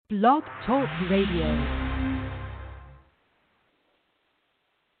Blog Talk Radio.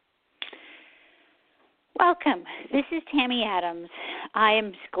 Welcome. This is Tammy Adams. I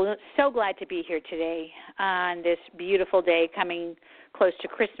am so glad to be here today on this beautiful day coming close to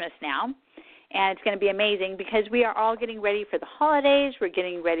Christmas now. And it's going to be amazing because we are all getting ready for the holidays. We're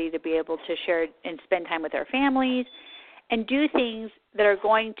getting ready to be able to share and spend time with our families and do things that are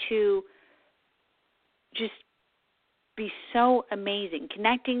going to just be so amazing,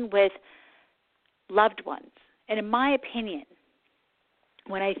 connecting with loved ones. And in my opinion,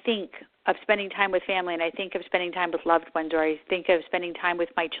 when I think of spending time with family and I think of spending time with loved ones, or I think of spending time with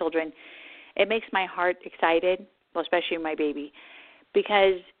my children, it makes my heart excited, well, especially my baby,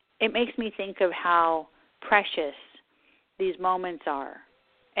 because it makes me think of how precious these moments are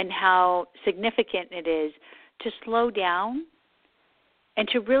and how significant it is to slow down and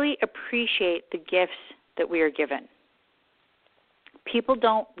to really appreciate the gifts that we are given. People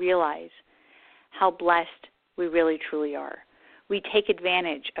don't realize how blessed we really truly are. We take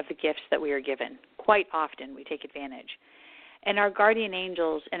advantage of the gifts that we are given. Quite often we take advantage. And our guardian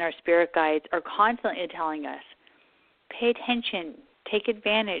angels and our spirit guides are constantly telling us, pay attention, take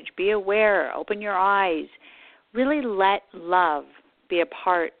advantage, be aware, open your eyes. Really let love be a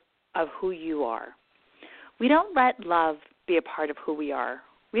part of who you are. We don't let love be a part of who we are.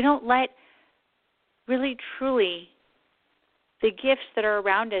 We don't let really truly the gifts that are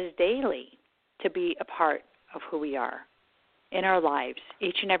around us daily to be a part of who we are in our lives,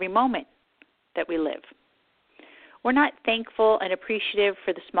 each and every moment that we live. We're not thankful and appreciative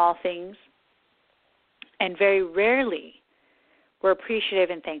for the small things, and very rarely we're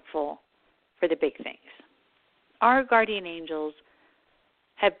appreciative and thankful for the big things. Our guardian angels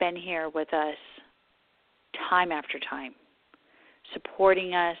have been here with us time after time,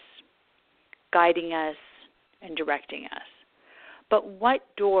 supporting us, guiding us, and directing us. But what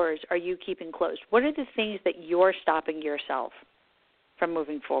doors are you keeping closed? What are the things that you're stopping yourself from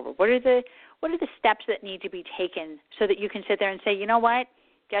moving forward? What are the steps that need to be taken so that you can sit there and say, you know what?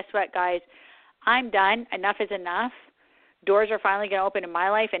 Guess what, guys? I'm done. Enough is enough. Doors are finally going to open in my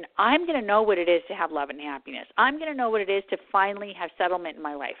life, and I'm going to know what it is to have love and happiness. I'm going to know what it is to finally have settlement in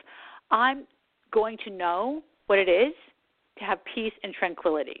my life. I'm going to know what it is to have peace and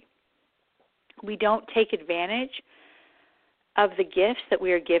tranquility. We don't take advantage of the gifts that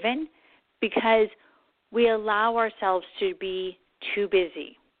we are given because we allow ourselves to be too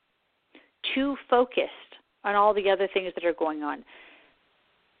busy, too focused on all the other things that are going on.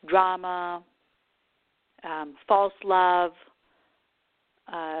 Drama, false love,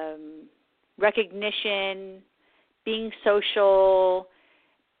 recognition, being social,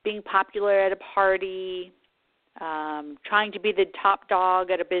 being popular at a party, trying to be the top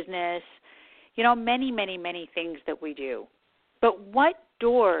dog at a business, many, many, many things that we do. But what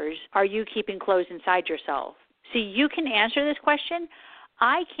doors are you keeping closed inside yourself? See, you can answer this question.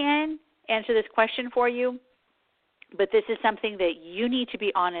 I can answer this question for you, but this is something that you need to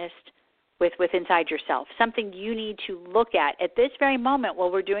be honest with inside yourself, something you need to look at this very moment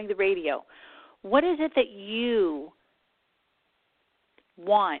while we're doing the radio. What is it that you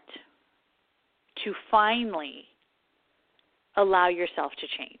want to finally allow yourself to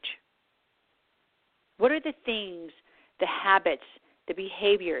change? What are the things, the habits, the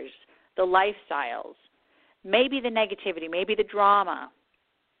behaviors, the lifestyles, maybe the negativity, maybe the drama,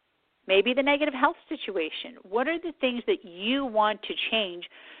 maybe the negative health situation? What are the things that you want to change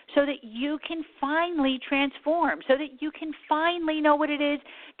so that you can finally transform, so that you can finally know what it is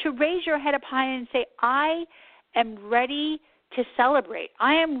to raise your head up high and say, I am ready to celebrate.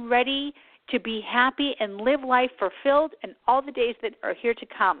 I am ready to be happy and live life fulfilled in all the days that are here to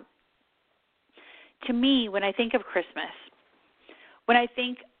come. To me, when I think of Christmas, when I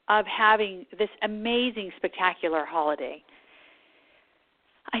think of having this amazing, spectacular holiday,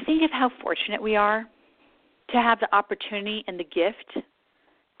 I think of how fortunate we are to have the opportunity and the gift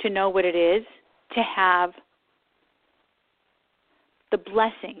to know what it is to have the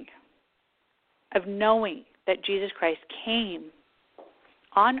blessing of knowing that Jesus Christ came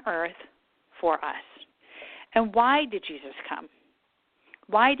on earth for us. And why did Jesus come?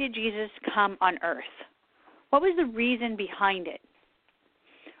 Why did Jesus come on earth? What was the reason behind it?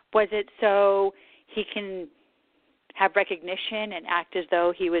 Was it so he can have recognition and act as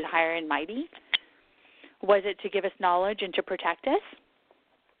though he was higher and mighty? Was it to give us knowledge and to protect us?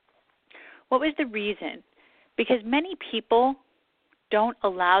 What was the reason? Because many people don't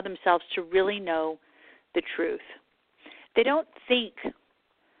allow themselves to really know the truth. They don't think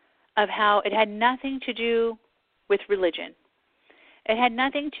of how it had nothing to do with religion. It had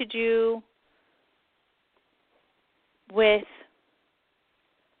nothing to do with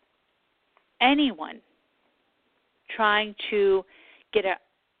anyone trying to get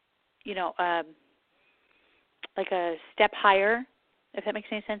like a step higher, if that makes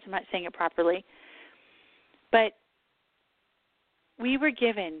any sense. I'm not saying it properly. But we were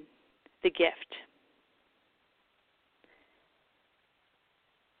given the gift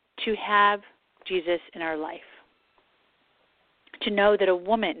to have Jesus in our life, to know that a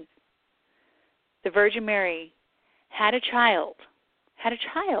woman, the Virgin Mary, had a child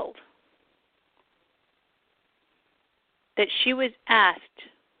that she was asked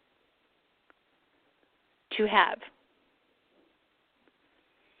to have.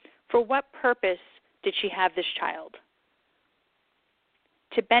 For what purpose did she have this child?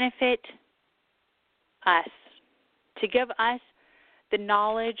 To benefit us, to give us the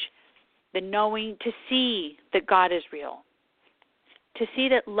knowledge, the knowing, to see that God is real, to see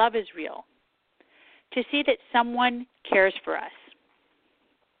that love is real, to see that someone cares for us.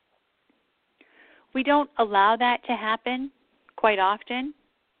 We don't allow that to happen quite often.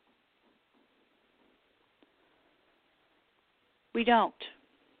 We don't.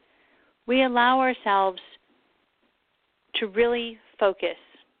 We allow ourselves to really focus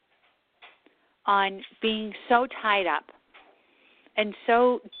on being so tied up and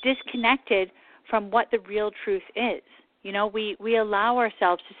so disconnected from what the real truth is. You know, we allow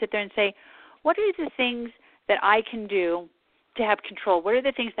ourselves to sit there and say, what are the things that I can do to have control? What are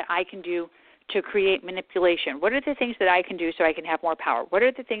the things that I can do to create manipulation? What are the things that I can do so I can have more power? What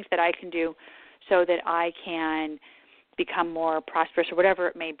are the things that I can do so that I can become more prosperous, or whatever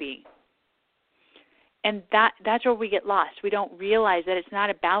it may be? And that's where we get lost. We don't realize that it's not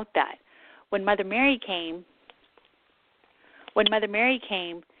about that. When Mother Mary came,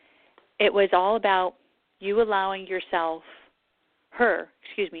 it was all about you allowing herself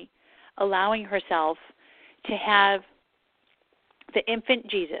to have the infant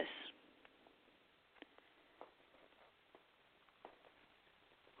Jesus,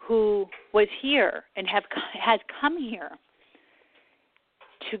 who was here and has come here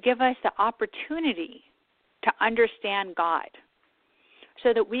to give us the opportunity to understand God,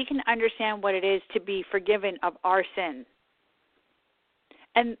 so that we can understand what it is to be forgiven of our sin.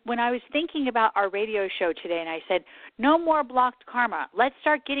 And when I was thinking about our radio show today, and I said, no more blocked karma. Let's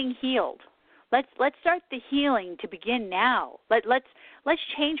start getting healed. Let's start the healing to begin now. Let's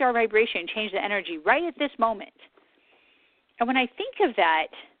change our vibration, change the energy right at this moment. And when I think of that,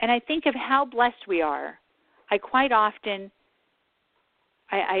 and I think of how blessed we are, I quite often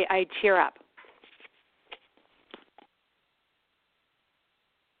I tear up.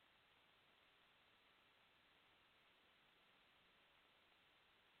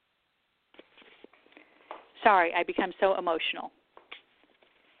 Sorry, I become so emotional.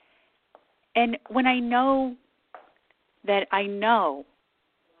 And when I know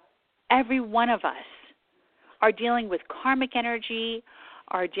every one of us are dealing with karmic energy,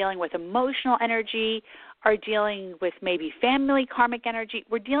 are dealing with emotional energy, are dealing with maybe family karmic energy,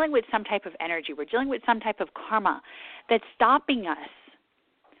 we're dealing with some type of energy, we're dealing with some type of karma that's stopping us.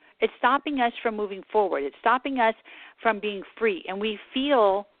 It's stopping us from moving forward. It's stopping us from being free. And we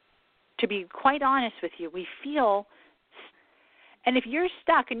feel, to be quite honest with you, and if you're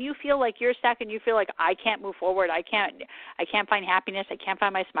stuck and you feel like you're stuck and you feel like I can't move forward, I can't find happiness, I can't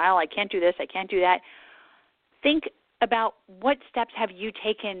find my smile, I can't do this, I can't do that, think about what steps have you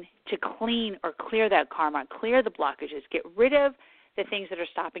taken to clean or clear that karma, clear the blockages, get rid of the things that are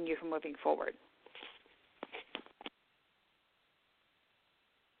stopping you from moving forward.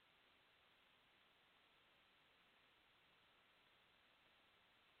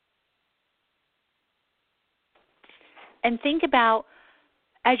 And think about,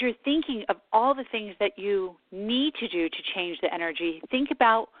 as you're thinking of all the things that you need to do to change the energy, think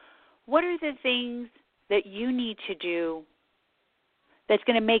about what are the things that you need to do that's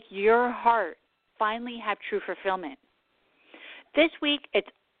going to make your heart finally have true fulfillment. This week, it's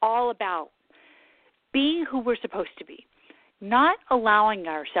all about being who we're supposed to be, not allowing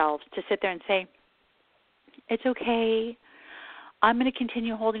ourselves to sit there and say, it's okay, I'm going to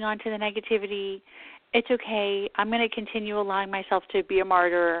continue holding on to the negativity. It's okay, I'm going to continue allowing myself to be a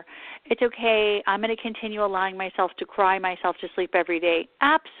martyr. It's okay, I'm going to continue allowing myself to cry myself to sleep every day.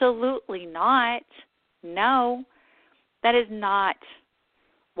 Absolutely not. No, that is not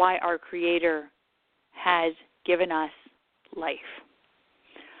why our Creator has given us life.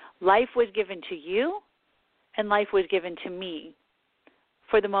 Life was given to you, and life was given to me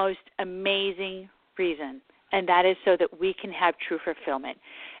for the most amazing reason, and that is so that we can have true fulfillment.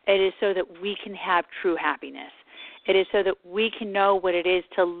 It is so that we can have true happiness. It is so that we can know what it is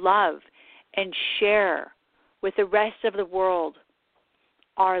to love and share with the rest of the world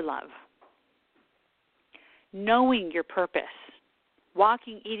our love. knowing your purpose,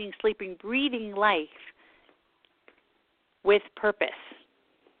 walking, eating, sleeping, breathing life with purpose.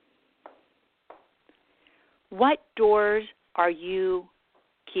 What doors are you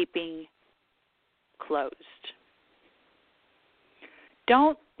keeping closed?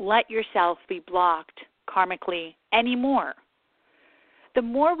 Don't let yourself be blocked karmically anymore. The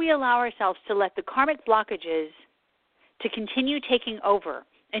more we allow ourselves to let the karmic blockages to continue taking over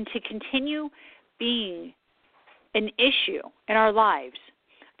and to continue being an issue in our lives,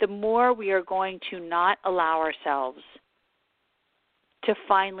 the more we are going to not allow ourselves to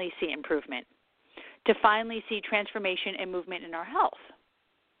finally see improvement, to finally see transformation and movement in our health.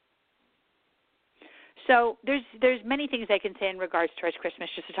 So there's many things I can say in regards towards Christmas,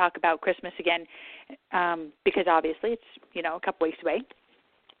 just to talk about Christmas again, because obviously it's, a couple weeks away.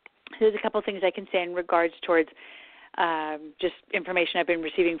 There's a couple of things I can say in regards towards just information I've been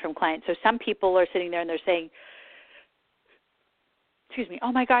receiving from clients. So some people are sitting there and they're saying,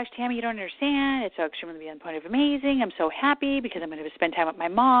 oh my gosh, Tammy, you don't understand. It's so extremely beyond the point of amazing. I'm so happy because I'm going to spend time with my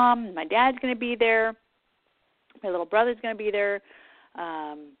mom. My dad's going to be there. My little brother's going to be there.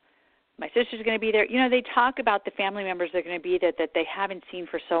 My sister's going to be there. They talk about the family members that are going to be there that they haven't seen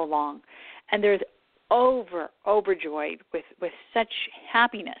for so long. And they're overjoyed with such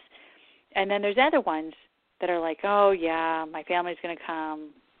happiness. And then there's other ones that are like, oh, yeah, my family's going to come.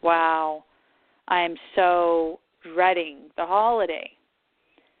 Wow, I am so dreading the holiday.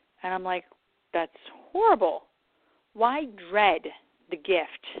 And I'm like, that's horrible. Why dread the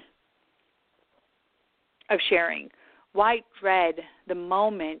gift of sharing? Why dread the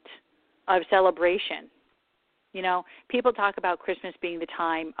moment of celebration? People talk about Christmas being the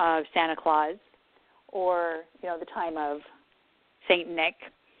time of Santa Claus or, the time of Saint Nick.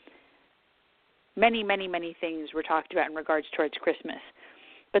 Many, many, many things were talked about in regards towards Christmas.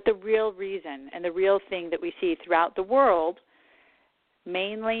 But the real reason and the real thing that we see throughout the world,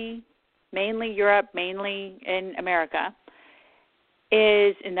 mainly Europe, mainly in America,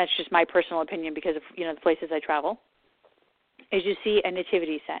 is, and that's just my personal opinion because of, the places I travel, is you see a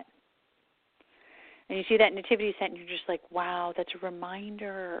nativity set. And you see that nativity set and you're just like, wow, that's a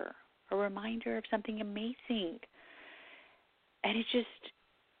reminder of something amazing. And it just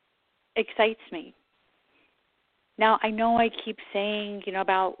excites me. Now, I know I keep saying,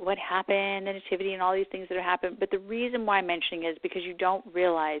 about what happened, the nativity and all these things that have happened, but the reason why I'm mentioning it is because you don't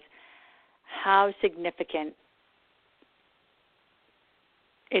realize how significant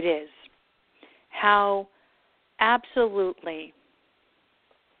it is. How absolutely,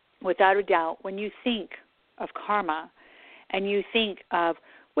 without a doubt, when you think of karma and you think of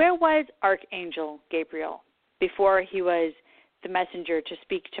where was Archangel Gabriel before he was the messenger to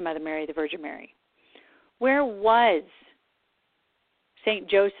speak to Mother Mary, the Virgin Mary? Where was St.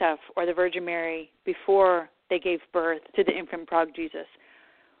 Joseph or the Virgin Mary before they gave birth to the infant prog Jesus?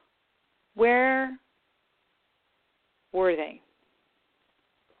 Where were they?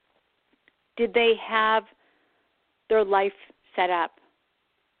 Did they have their life set up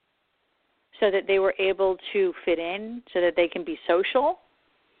so that they were able to fit in, so that they can be social?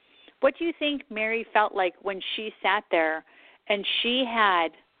 What do you think Mary felt like when she sat there and she had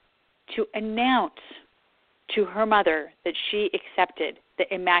to announce to her mother that she accepted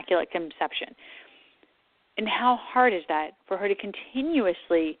the Immaculate Conception? And how hard is that for her to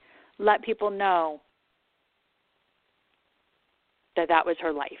continuously let people know that that was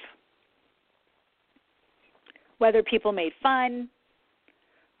her life? Whether people made fun,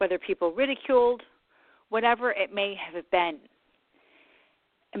 whether people ridiculed, whatever it may have been.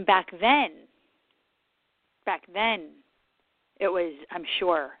 And back then, it was, I'm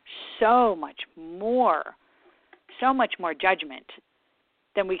sure, so much more judgment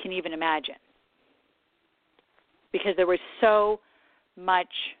than we can even imagine. Because there was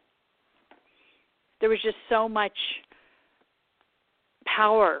just so much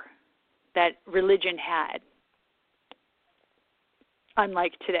power that religion had,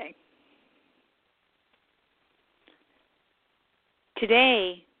 unlike today.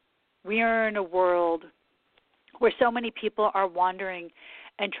 Today, we are in a world where so many people are wandering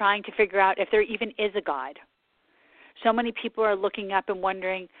and trying to figure out if there even is a God. So many people are looking up and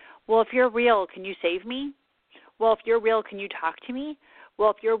wondering, well, if you're real, can you save me? Well, if you're real, can you talk to me?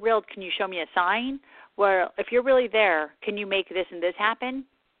 Well, if you're real, can you show me a sign? Well, if you're really there, can you make this and this happen?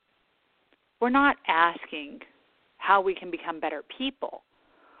 We're not asking how we can become better people.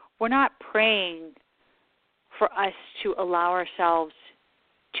 We're not praying for us to allow ourselves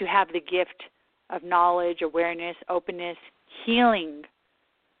to have the gift of knowledge, awareness, openness, healing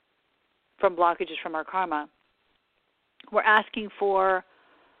from blockages from our karma. We're asking for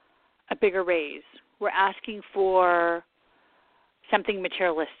a bigger raise. We're asking for something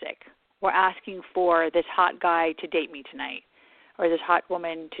materialistic. We're asking for this hot guy to date me tonight, or this hot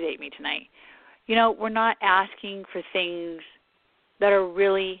woman to date me tonight. We're not asking for things that are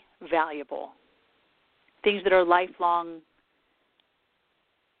really valuable, things that are lifelong,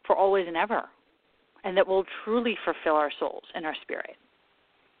 for always and ever, and that will truly fulfill our souls and our spirit.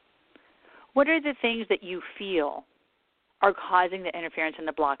 What are the things that you feel are causing the interference and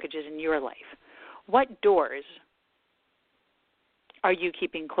the blockages in your life? What doors are you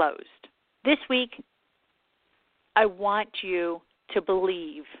keeping closed? This week, I want you to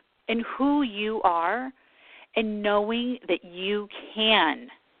believe in who you are and knowing that you can.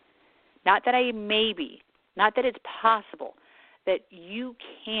 Not that I maybe, not that it's possible, that you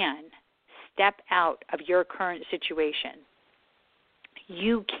can step out of your current situation.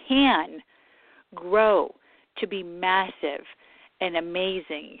 You can grow to be massive and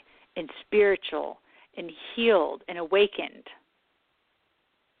amazing and spiritual and healed and awakened.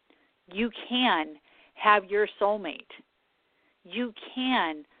 You can have your soulmate. You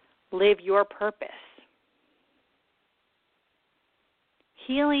can live your purpose.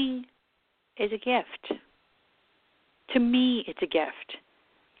 Healing is a gift. To me, it's a gift.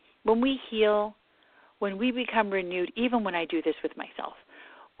 When we heal, when we become renewed, even when I do this with myself,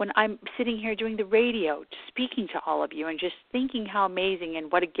 when I'm sitting here doing the radio, speaking to all of you and just thinking how amazing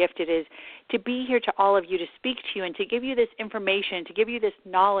and what a gift it is to be here to all of you, to speak to you and to give you this information, to give you this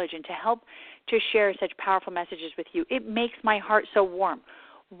knowledge and to help to share such powerful messages with you, it makes my heart so warm.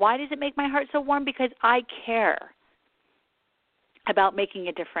 Why does it make my heart so warm? Because I care about making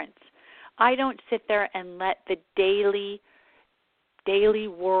a difference. I don't sit there and let the daily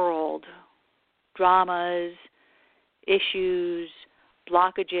world dramas, issues,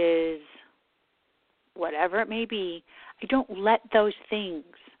 blockages, whatever it may be, I don't let those things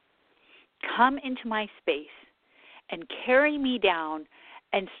come into my space and carry me down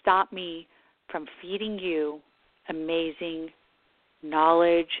and stop me from feeding you amazing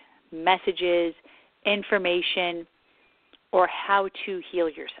knowledge, messages, information, or how to heal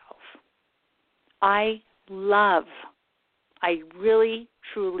yourself. I really,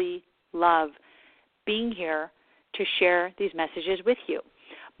 truly love being here to share these messages with you.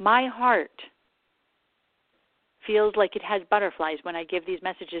 My heart feels like it has butterflies when I give these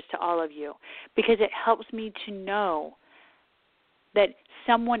messages to all of you because it helps me to know that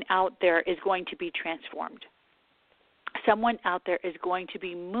someone out there is going to be transformed. Someone out there is going to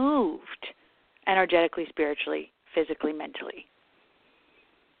be moved energetically, spiritually, physically, mentally.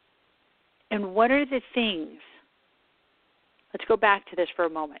 And what are the things, let's go back to this for a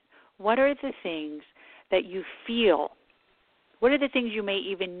moment. What are the things that you feel, what are the things you may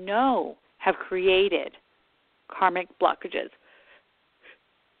even know have created karmic blockages?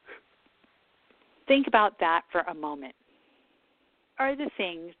 Think about that for a moment. What are the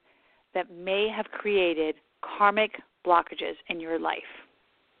things that may have created karmic blockages in your life?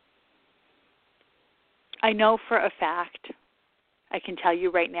 I know for a fact, I can tell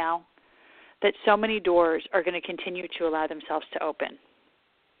you right now, that so many doors are going to continue to allow themselves to open.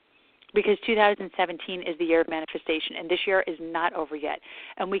 Because 2017 is the year of manifestation, and this year is not over yet.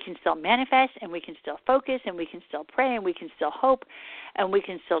 And we can still manifest, and we can still focus, and we can still pray, and we can still hope, and we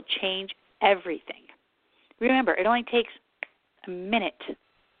can still change everything. Remember, it only takes a minute,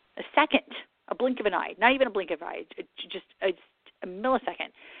 a second, a blink of an eye, not even a blink of an eye, just a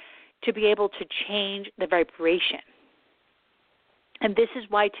millisecond, to be able to change the vibration. And this is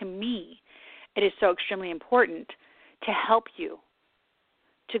why, to me, it is so extremely important to help you,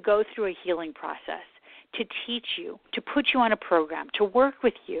 to go through a healing process, to teach you, to put you on a program, to work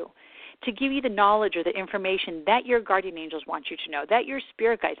with you, to give you the knowledge or the information that your guardian angels want you to know, that your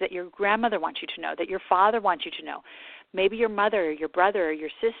spirit guides, that your grandmother wants you to know, that your father wants you to know, maybe your mother or your brother or your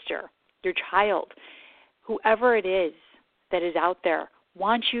sister, your child, whoever it is that is out there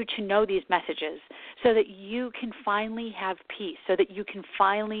wants you to know these messages so that you can finally have peace, so that you can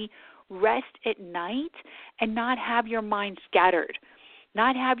finally rest at night and not have your mind scattered,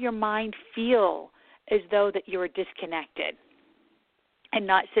 not have your mind feel as though that you are disconnected, and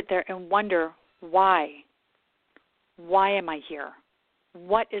not sit there and wonder, why? Why am I here?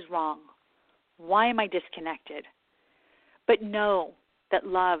 What is wrong? Why am I disconnected? But know that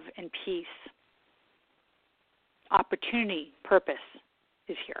love and peace, opportunity, purpose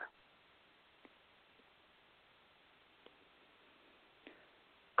is here.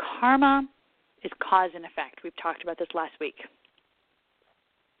 Karma is cause and effect. We've talked about this last week.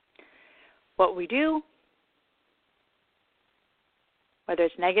 What we do, whether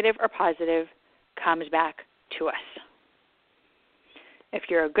it's negative or positive, comes back to us. If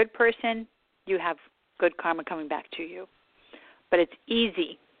you're a good person, you have good karma coming back to you. But it's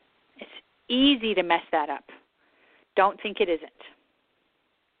easy. It's easy to mess that up. Don't think it isn't.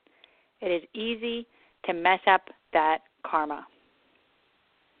 It is easy to mess up that karma.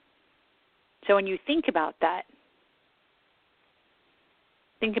 So when you think about that,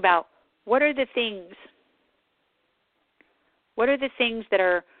 think about what are the things that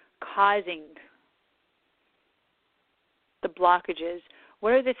are causing the blockages?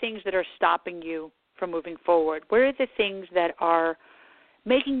 What are the things that are stopping you from moving forward? What are the things that are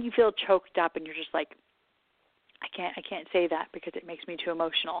making you feel choked up and you're just like, I can't say that because it makes me too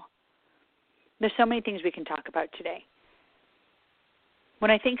emotional. There's so many things we can talk about today.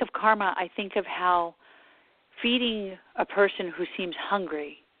 When I think of karma, I think of how feeding a person who seems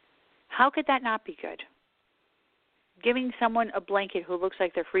hungry, how could that not be good? Giving someone a blanket who looks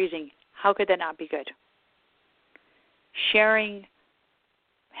like they're freezing, how could that not be good? Sharing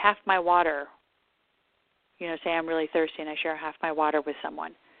half my water, say I'm really thirsty and I share half my water with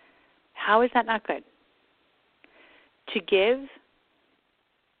someone, how is that not good? To give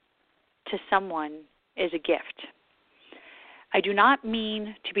to someone is a gift. I do not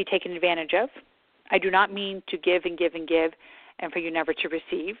mean to be taken advantage of. I do not mean to give and give and give and for you never to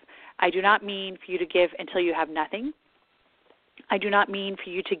receive. I do not mean for you to give until you have nothing. I do not mean for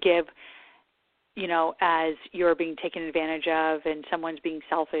you to give, as you're being taken advantage of and someone's being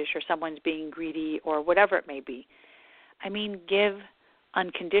selfish or someone's being greedy or whatever it may be. I mean give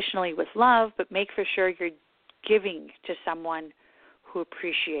unconditionally with love, but make for sure you're giving to someone who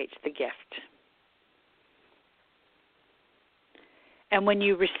appreciates the gift. And when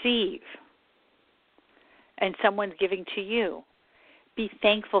you receive and someone's giving to you, be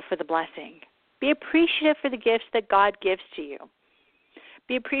thankful for the blessing. Be appreciative for the gifts that God gives to you.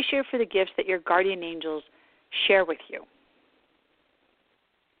 Be appreciative for the gifts that your guardian angels share with you.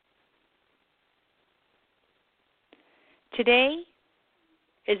 Today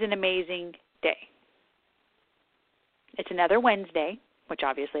is an amazing day. It's another Wednesday, which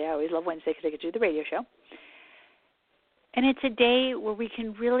obviously I always love Wednesday because I get to do the radio show. And it's a day where we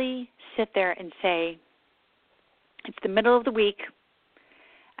can really sit there and say, it's the middle of the week.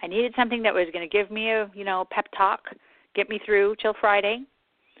 I needed something that was going to give me a, pep talk, get me through till Friday,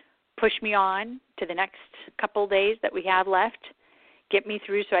 push me on to the next couple days that we have left, get me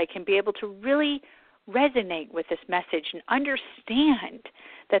through so I can be able to really resonate with this message and understand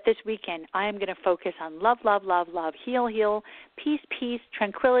that this weekend I am going to focus on love, love, love, love, heal, heal, peace, peace,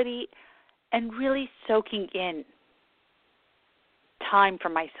 tranquility, and really soaking in time for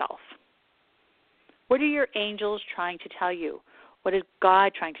myself. What are your angels trying to tell you? What is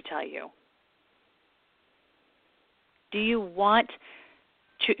God trying to tell you? Do you want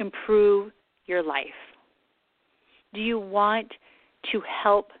to improve your life? Do you want to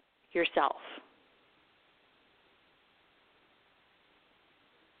help yourself?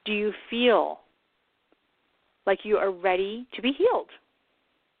 Do you feel like you are ready to be healed,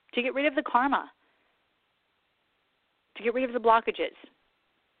 to get rid of the karma, to get rid of the blockages,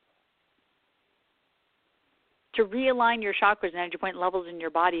 to realign your chakras and energy point levels in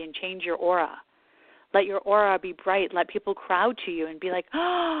your body and change your aura? Let your aura be bright. Let people crowd to you and be like,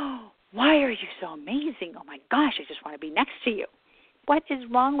 oh, why are you so amazing? Oh, my gosh, I just want to be next to you. What is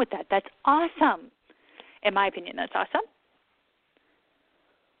wrong with that? That's awesome. In my opinion, that's awesome.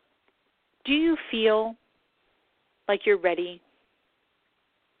 Do you feel like you're ready?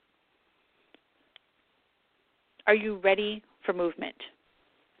 Are you ready for movement?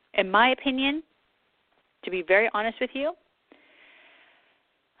 In my opinion, to be very honest with you,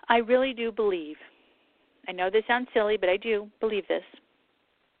 I really do believe, I know this sounds silly, but I do believe this.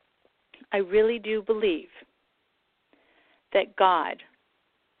 I really do believe that God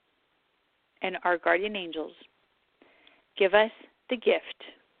and our guardian angels give us the gift,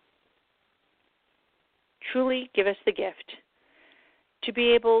 truly give us the gift, to be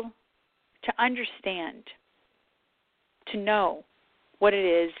able to understand, to know what it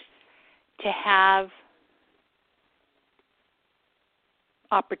is to have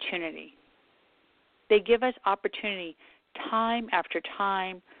opportunity. They give us opportunity time after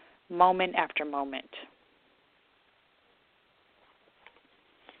time, moment after moment.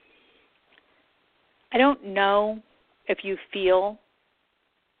 I don't know if you feel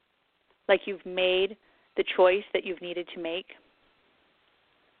like you've made the choice that you've needed to make.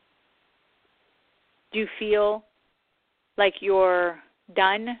 Do you feel like you're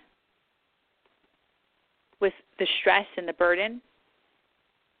done with the stress and the burden?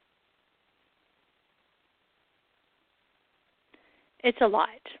 It's a lot,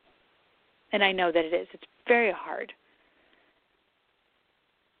 and I know that it is. It's very hard.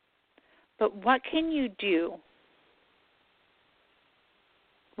 But what can you do?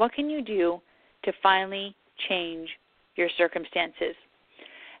 What can you do to finally change your circumstances?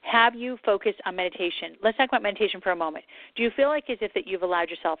 Have you focused on meditation? Let's talk about meditation for a moment. Do you feel like as if that you've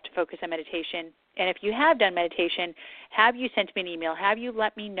allowed yourself to focus on meditation? And if you have done meditation, have you sent me an email? Have you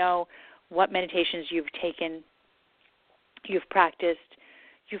let me know what meditations you've taken, you've practiced,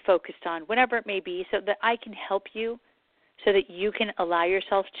 you've focused on, whatever it may be, so that I can help you, so that you can allow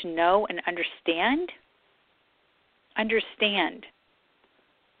yourself to know and understand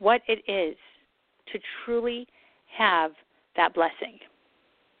what it is to truly have that blessing.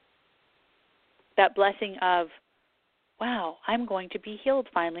 That blessing of, wow, I'm going to be healed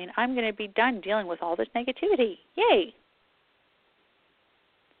finally, and I'm going to be done dealing with all this negativity. Yay!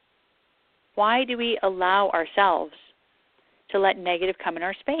 Why do we allow ourselves to let negative come in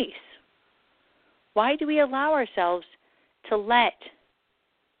our space? Why do we allow ourselves to let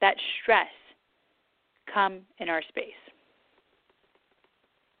that stress come in our space?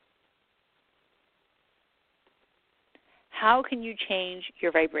 How can you change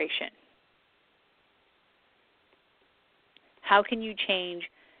your vibration? How can you change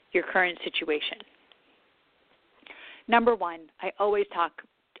your current situation? Number one, I always talk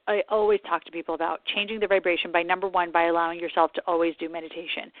to people about changing the vibration by, number one, by allowing yourself to always do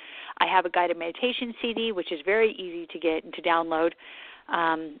meditation. I have a guided meditation CD, which is very easy to get and to download.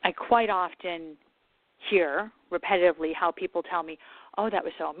 I quite often hear repetitively how people tell me, oh, that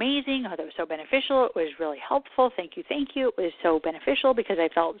was so amazing, oh, that was so beneficial, it was really helpful, thank you, it was so beneficial because I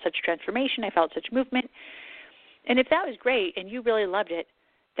felt such transformation, I felt such movement. And if that was great and you really loved it,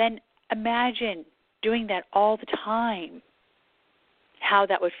 then imagine doing that all the time, how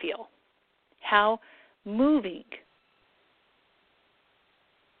that would feel, how moving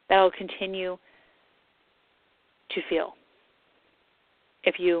that will continue to feel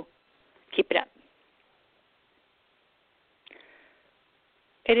if you keep it up.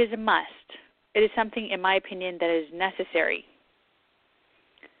 It is a must. It is something, in my opinion, that is necessary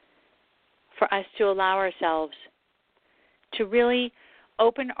for us to allow ourselves to really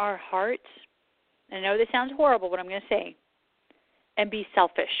open our hearts. I know this sounds horrible, what I'm going to say, and be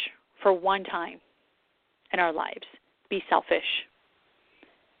selfish for one time in our lives. Be selfish.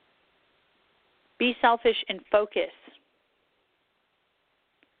 Be selfish and focus.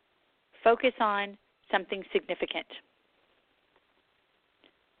 Focus on something significant.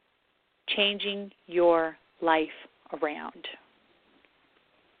 Changing your life around.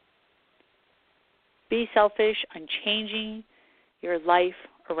 Be selfish on changing your life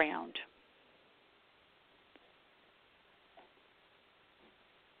around.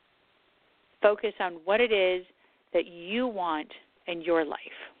 Focus on what it is that you want in your life.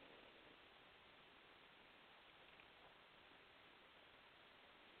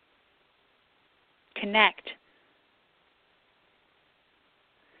 Connect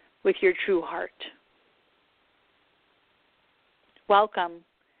with your true heart. Welcome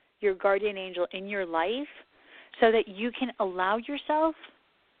your guardian angel in your life so that you can allow yourself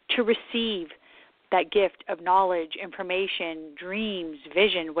to receive that gift of knowledge, information, dreams,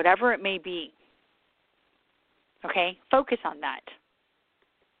 vision, whatever it may be. Okay? Focus on that.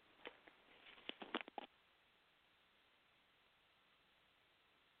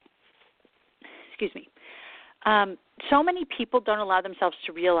 Excuse me. So many people don't allow themselves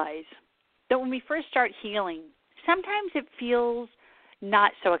to realize that when we first start healing, sometimes it feels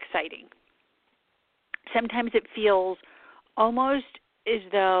not so exciting. Sometimes it feels almost as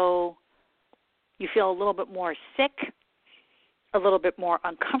though you feel a little bit more sick, a little bit more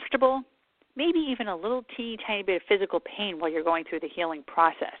uncomfortable, maybe even a little teeny tiny bit of physical pain while you're going through the healing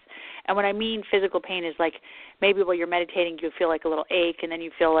process. And when I mean physical pain is like maybe while you're meditating you feel like a little ache and then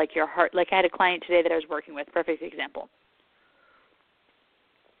you feel like your heart, like I had a client today that I was working with, perfect example.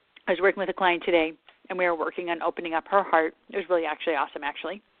 I was working with a client today and we were working on opening up her heart. It was really awesome.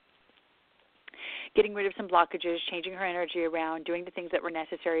 Getting rid of some blockages, changing her energy around, doing the things that were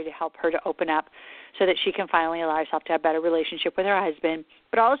necessary to help her to open up so that she can finally allow herself to have a better relationship with her husband,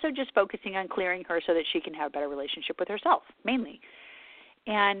 but also just focusing on clearing her so that she can have a better relationship with herself, mainly.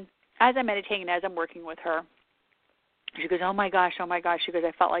 And as I'm meditating and as I'm working with her, she goes, oh my gosh. She goes,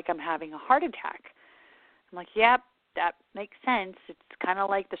 I felt like I'm having a heart attack. I'm like, yep, that makes sense. It's kind of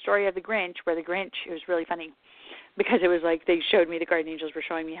like the story of the Grinch, where the Grinch, it was really funny, because it was like they showed me, the guardian angels were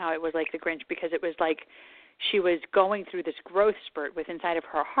showing me how it was like the Grinch, because it was like she was going through this growth spurt with inside of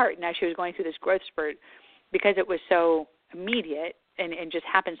her heart. Now she was going through this growth spurt because it was so immediate and just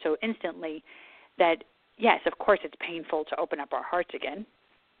happened so instantly that, yes, of course it's painful to open up our hearts again,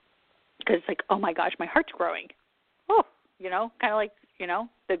 because it's like, oh my gosh, my heart's growing. Oh, kind of like,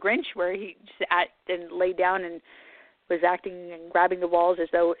 the Grinch where he sat and laid down and was acting and grabbing the walls as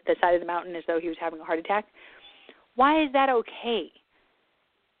though the side of the mountain as though he was having a heart attack. Why is that okay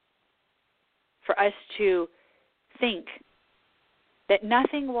for us to think that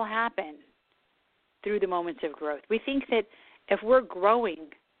nothing will happen through the moments of growth? We think that if we're growing,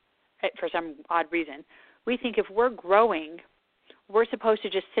 for some odd reason, we think if we're growing, we're supposed to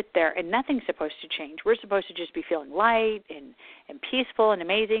just sit there and nothing's supposed to change. We're supposed to just be feeling light and peaceful and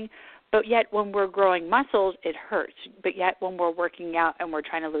amazing. But yet when we're growing muscles, it hurts. But yet when we're working out and we're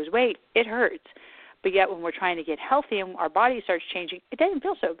trying to lose weight, it hurts. But yet when we're trying to get healthy and our body starts changing, it doesn't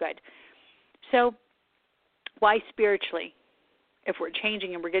feel so good. So why spiritually? If we're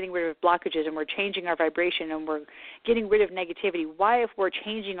changing and we're getting rid of blockages and we're changing our vibration and we're getting rid of negativity, why if we're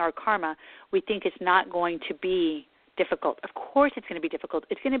changing our karma, we think it's not going to be difficult? Of course it's going to be difficult.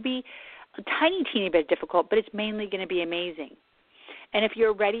 It's going to be a tiny, teeny bit difficult, but it's mainly going to be amazing. And if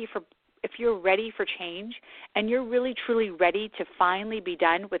you're ready for change and you're really, truly ready to finally be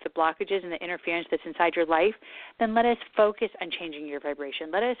done with the blockages and the interference that's inside your life, then let us focus on changing your vibration.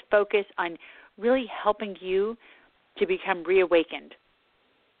 Let us focus on really helping you to become reawakened.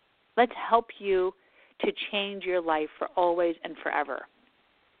 Let's help you to change your life for always and forever.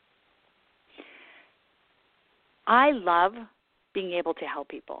 I love being able to help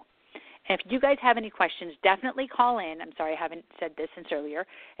people. And if you guys have any questions, definitely call in. I'm sorry I haven't said this since earlier.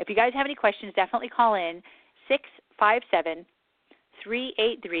 If you guys have any questions, definitely call in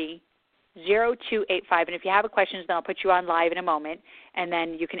 657-383-0285. And if you have a question, then I'll put you on live in a moment, and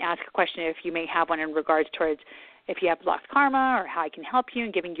then you can ask a question if you may have one in regards towards if you have blocked karma or how I can help you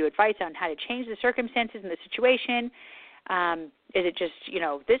and giving you advice on how to change the circumstances and the situation. Is it just,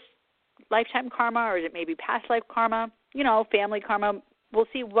 this lifetime karma, or is it maybe past life karma, family karma? We'll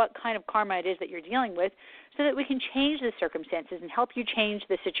see what kind of karma it is that you're dealing with so that we can change the circumstances and help you change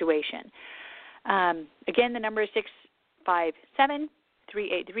the situation. Again, the number is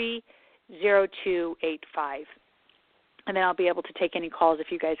 657-383-0285. And then I'll be able to take any calls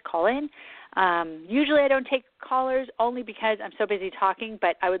if you guys call in. Usually I don't take callers only because I'm so busy talking,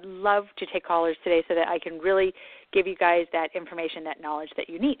 but I would love to take callers today so that I can really give you guys that information, that knowledge that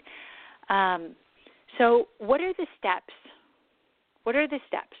you need. So what are the steps? What are the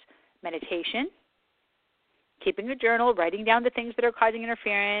steps? Meditation, keeping a journal, writing down the things that are causing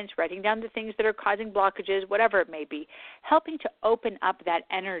interference, writing down the things that are causing blockages, whatever it may be, helping to open up that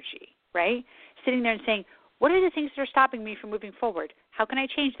energy, right? Sitting there and saying, what are the things that are stopping me from moving forward? How can I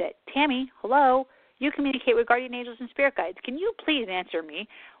change that? Tammy, hello, you communicate with guardian angels and spirit guides. Can you please answer me?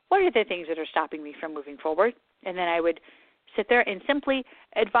 What are the things that are stopping me from moving forward? And then I would sit there and simply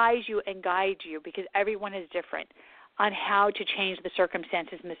advise you and guide you, because everyone is different, on how to change the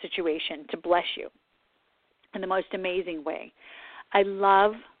circumstances and the situation to bless you in the most amazing way. I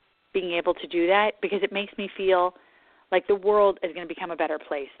love being able to do that because it makes me feel like the world is going to become a better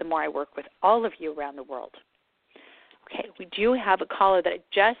place the more I work with all of you around the world. Okay, we do have a caller that I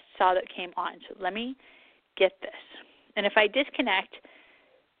just saw that came on, so let me get this. And if I disconnect,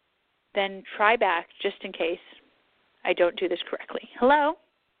 then try back just in case I don't do this correctly. Hello?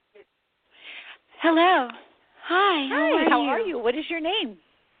 Hello. Hi, how are you? What is your name?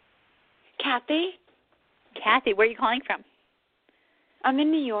 Kathy. Kathy, where are you calling from? I'm in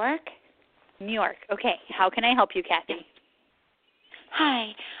New York. New York. Okay. How can I help you, Kathy?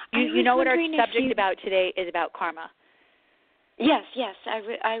 Hi. You know what our subject about today is about karma? Yes. I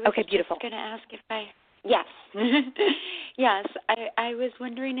was okay, beautiful. just going to ask if I... Yes. Yes. I was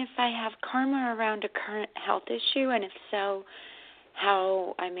wondering if I have karma around a current health issue, and if so,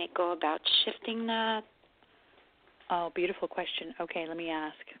 how I may go about shifting that. Oh, beautiful question. Okay, let me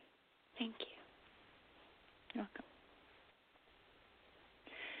ask. Thank you. You're welcome.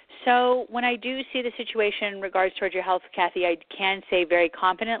 So when I do see the situation in regards towards your health, Kathy, I can say very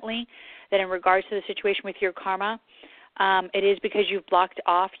confidently that in regards to the situation with your karma, it is because you've blocked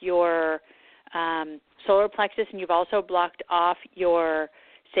off your solar plexus, and you've also blocked off your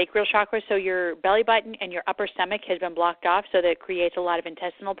sacral chakra. So your belly button and your upper stomach has been blocked off, so that it creates a lot of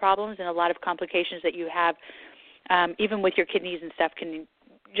intestinal problems and a lot of complications that you have. Even with your kidneys and stuff,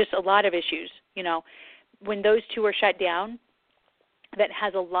 just a lot of issues. When those two are shut down, that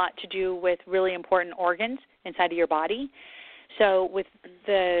has a lot to do with really important organs inside of your body. So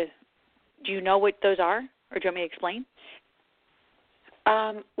do you know what those are, or do you want me to explain?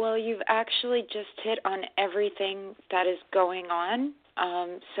 Well, you've actually just hit on everything that is going on.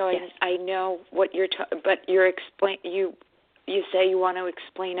 So yes. I know what you're but you say you want to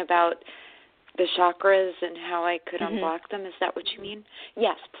explain about the chakras and how I could unblock them. Is that what you mean?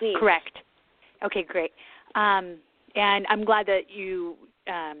 Yes, please. Correct. Okay, great. And I'm glad that you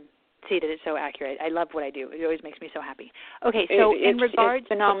see that it's so accurate. I love what I do. It always makes me so happy. Okay, so in regards, it's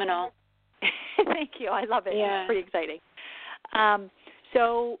phenomenal. Thank you. I love it. Yeah. It's pretty exciting.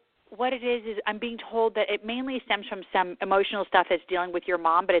 So what it is I'm being told that it mainly stems from some emotional stuff that's dealing with your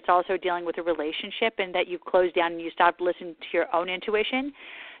mom, but it's also dealing with a relationship, and that you closed down and you stopped listening to your own intuition,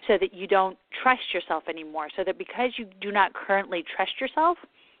 so that you don't trust yourself anymore. So that because you do not currently trust yourself,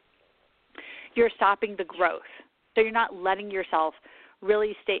 you're stopping the growth. So you're not letting yourself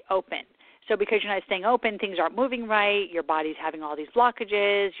really stay open. So because you're not staying open, things aren't moving right, your body's having all these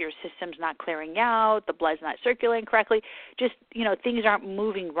blockages, your system's not clearing out, the blood's not circulating correctly, just, things aren't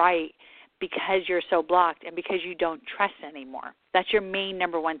moving right because you're so blocked and because you don't trust anymore. That's your main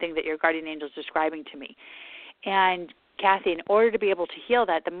number one thing that your guardian angel is describing to me. And Kathy, in order to be able to heal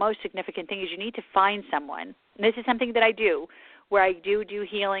that, the most significant thing is you need to find someone. And this is something that I do, where I do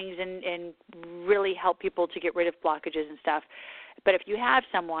healings and really help people to get rid of blockages and stuff. But if you have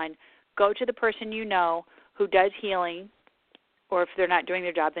someone, go to the person you know who does healing, or if they're not doing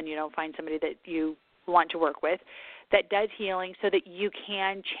their job, then find somebody that you want to work with that does healing, so that you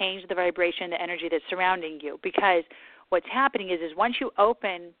can change the vibration, the energy that's surrounding you. Because what's happening is once you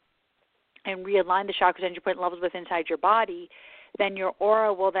open and realign the chakras, energy point levels within inside your body, then your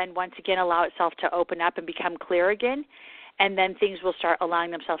aura will then once again allow itself to open up and become clear again, and then things will start allowing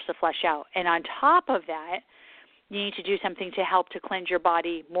themselves to flesh out. And on top of that, you need to do something to help to cleanse your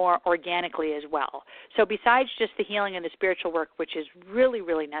body more organically as well. So besides just the healing and the spiritual work, which is really,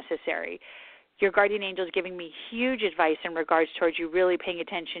 really necessary, your guardian angel is giving me huge advice in regards towards you really paying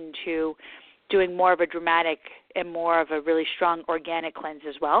attention to doing more of a dramatic and more of a really strong organic cleanse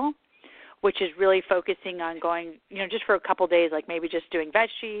as well, which is really focusing on going, just for a couple days, like maybe just doing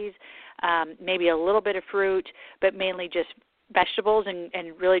veggies, maybe a little bit of fruit, but mainly just vegetables, and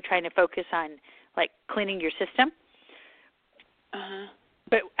really trying to focus on, like, cleaning your system. Uh-huh.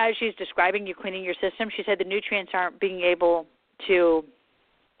 But as she's describing you cleaning your system, she said the nutrients aren't being able to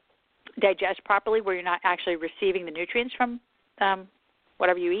digest properly, where you're not actually receiving the nutrients from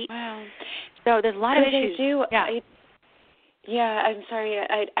whatever you eat. Wow. So there's a lot of issues. Yeah. I'm sorry.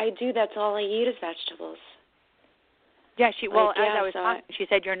 I do. That's all I eat is vegetables. Yeah. As I was talking, she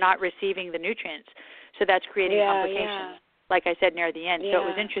said you're not receiving the nutrients, so that's creating complications. Yeah. Like I said near the end. Yeah. So it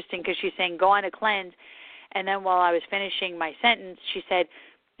was interesting because she's saying go on a cleanse, and then while I was finishing my sentence, she said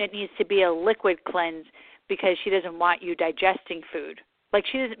it needs to be a liquid cleanse because she doesn't want you digesting food. Like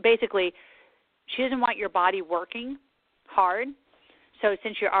she doesn't want your body working hard. So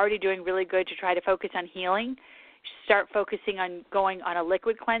since you're already doing really good to try to focus on healing, start focusing on going on a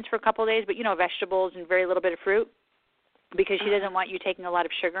liquid cleanse for a couple of days, but vegetables and very little bit of fruit, because she doesn't want you taking a lot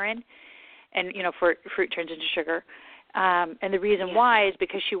of sugar in, and fruit turns into sugar. And the reason why is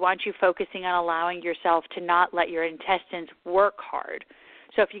because she wants you focusing on allowing yourself to not let your intestines work hard.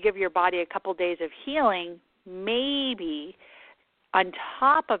 So if you give your body a couple days of healing, maybe on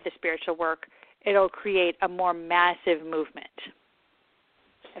top of the spiritual work, it'll create a more massive movement,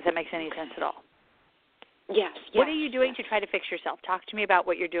 if that makes any sense at all. Yes. What are you doing to try to fix yourself? Talk to me about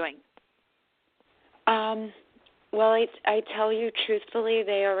what you're doing. Well, I tell you truthfully,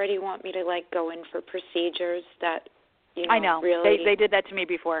 they already want me to go in for procedures that, I know. Really, they did that to me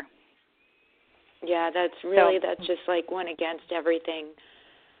before. Yeah, that's just went against everything,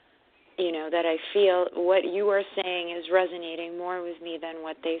 that I feel. What you are saying is resonating more with me than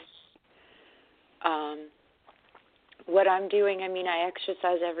what what I'm doing. I mean, I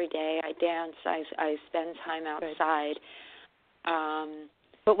exercise every day. I dance. I spend time outside.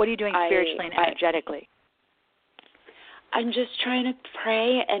 But what are you doing spiritually and energetically? I'm just trying to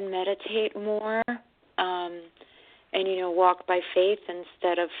pray and meditate more, and walk by faith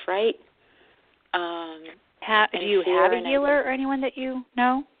instead of fright. Do you have a healer or anyone that you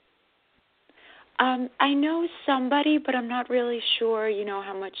know? I know somebody, but I'm not really sure,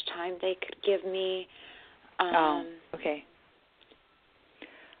 how much time they could give me. Okay.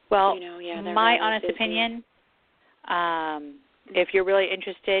 Well, my really honest busy. opinion, if you're really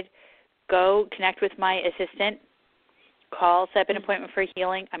interested, go connect with my assistant, set up an appointment for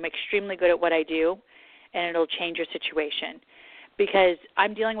healing. I'm extremely good at what I do, and it'll change your situation. Because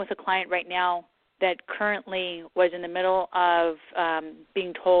I'm dealing with a client right now that currently was in the middle of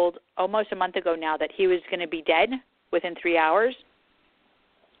being told almost a month ago now that he was going to be dead within 3 hours.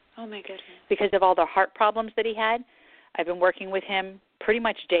 Oh, my goodness. Because of all the heart problems that he had. I've been working with him pretty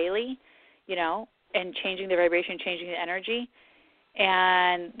much daily, and changing the vibration, changing the energy.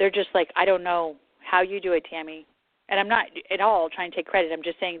 And they're just like, I don't know how you do it, Tammy. And I'm not at all trying to take credit. I'm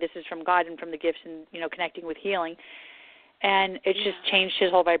just saying this is from God and from the gifts and, connecting with healing. And it's just changed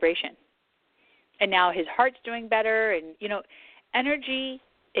his whole vibration. And now his heart's doing better. And, energy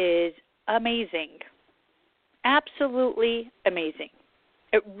is amazing. Absolutely amazing.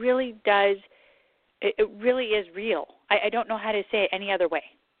 It really does. It really is real. I don't know how to say it any other way,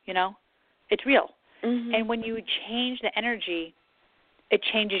 you know? It's real. Mm-hmm. And when you change the energy, it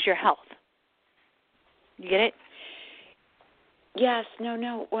changes your health. You get it? Yes.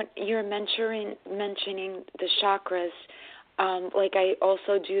 No. When you're mentioning the chakras, like I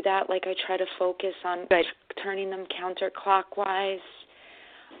also do that. Like I try to focus on turning them counterclockwise.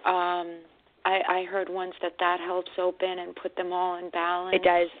 I heard once that helps open and put them all in balance. It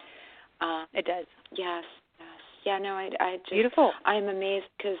does. It does. Yes. Yeah, no, I just, beautiful. I'm amazed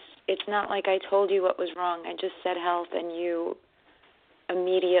because it's not like I told you what was wrong. I just said health, and you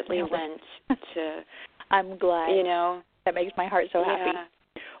immediately went to. I'm glad. You know, that makes my heart so happy.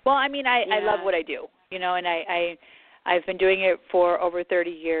 Well, I mean, I love what I do, you know, and I've been doing it for over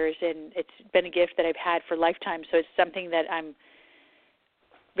 30 years, and it's been a gift that I've had for lifetime. So it's something that I'm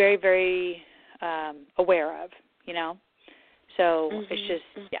very, very aware of, you know. So it's just,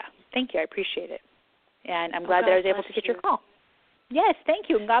 thank you. I appreciate it. And I'm glad that I was able to get your call. Yes, thank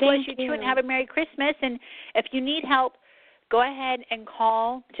you. And God bless you, too, and have a Merry Christmas. And if you need help, go ahead and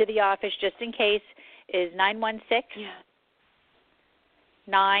call to the office just in case. Is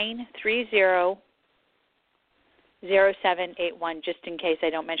 916-930-0781, just in case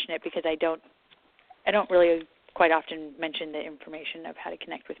I don't mention it, because I don't really quite often mention the information of how to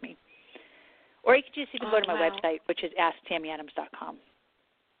connect with me. Or you can go to my website, which is AskTammyAdams.com.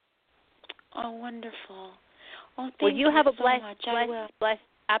 Oh, wonderful. Well, thank you have a blessed, blessed,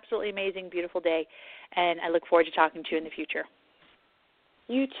 absolutely amazing, beautiful day, and I look forward to talking to you in the future.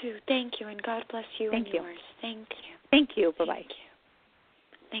 You too. Thank you, and God bless you and yours. Thank you. Thank you. Bye-bye.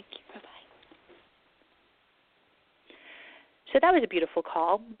 Thank you. Bye-bye. So that was a beautiful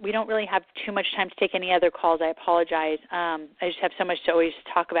call. We don't really have too much time to take any other calls. I apologize. I just have so much to always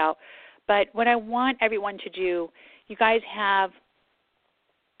talk about. But what I want everyone to do, you guys have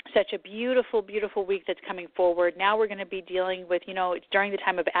such a beautiful, beautiful week that's coming forward. Now we're going to be dealing with, you know, it's during the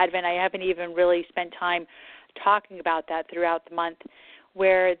time of Advent. I haven't even really spent time talking about that throughout the month,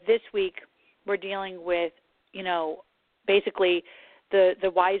 where this week we're dealing with, you know, basically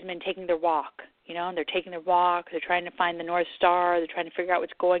the wise men taking their walk, you know, and they're taking their walk, they're trying to find the North Star, they're trying to figure out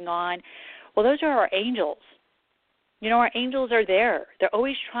what's going on. Well, those are our angels. You know, our angels are there. They're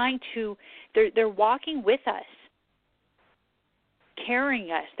always trying to, they're walking with us,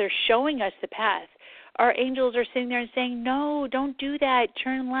 carrying us. They're showing us the path. Our angels are sitting there and saying, no, don't do that.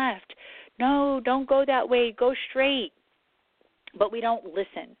 Turn left. No, don't go that way. Go straight. But we don't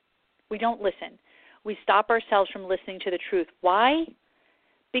listen. We don't listen. We stop ourselves from listening to the truth. Why?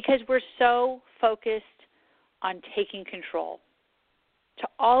 Because we're so focused on taking control. To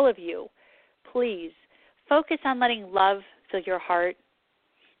all of you, please focus on letting love fill your heart.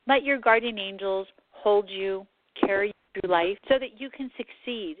 Let your guardian angels hold you, carry you through life so that you can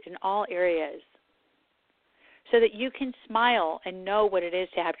succeed in all areas, so that you can smile and know what it is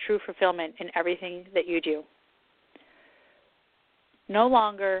to have true fulfillment in everything that you do. No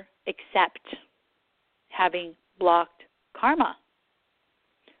longer accept having blocked karma.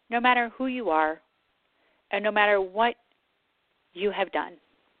 No matter who you are and no matter what you have done,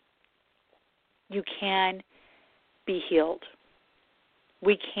 you can be healed.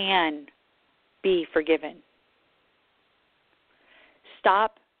 We can be forgiven.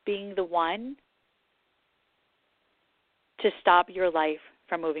 Stop being the one to stop your life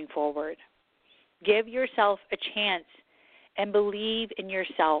from moving forward. Give yourself a chance and believe in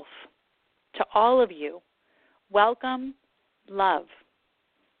yourself. To all of you, welcome love.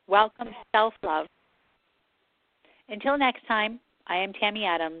 Welcome self-love. Until next time, I am Tammy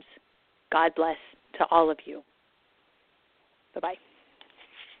Adams. God bless to all of you. Bye-bye.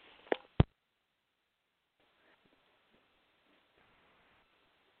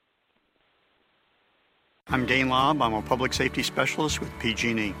 I'm Dane Lobb. I'm a public safety specialist with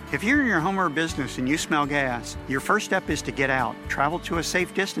PG&E. If you're in your home or business and you smell gas, your first step is to get out. Travel to a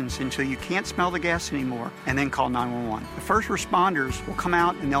safe distance until you can't smell the gas anymore, and then call 911. The first responders will come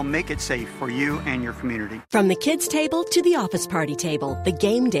out and they'll make it safe for you and your community. From the kids' table to the office party table, the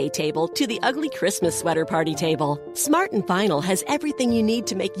game day table to the ugly Christmas sweater party table, Smart & Final has everything you need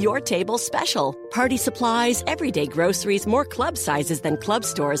to make your table special. Party supplies, everyday groceries, more club sizes than club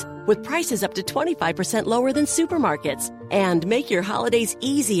stores, with prices up to 25% lower than supermarkets. And make your holidays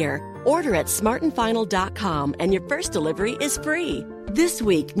easier. Order at smartandfinal.com and your first delivery is free. This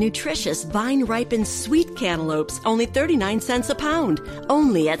week, nutritious vine-ripened sweet cantaloupes, only 39 cents a pound.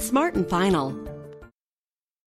 Only at Smart & Final.